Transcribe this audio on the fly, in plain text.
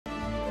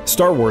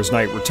Star Wars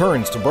Night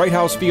returns to Bright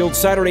House Field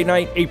Saturday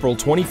night, April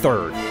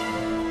 23rd.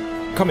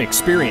 Come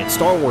experience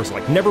Star Wars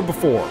like never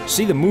before.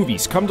 See the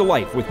movies come to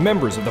life with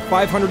members of the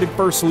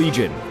 501st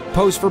Legion.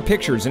 Pose for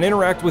pictures and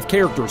interact with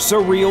characters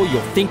so real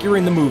you'll think you're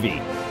in the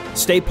movie.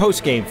 Stay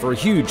post-game for a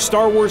huge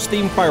Star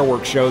Wars-themed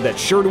fireworks show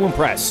that's sure to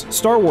impress.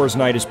 Star Wars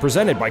Night is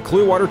presented by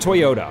Clearwater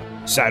Toyota.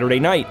 Saturday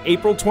night,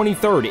 April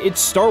 23rd,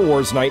 it's Star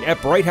Wars Night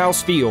at Bright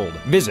House Field.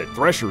 Visit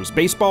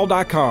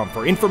threshersbaseball.com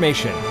for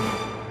information.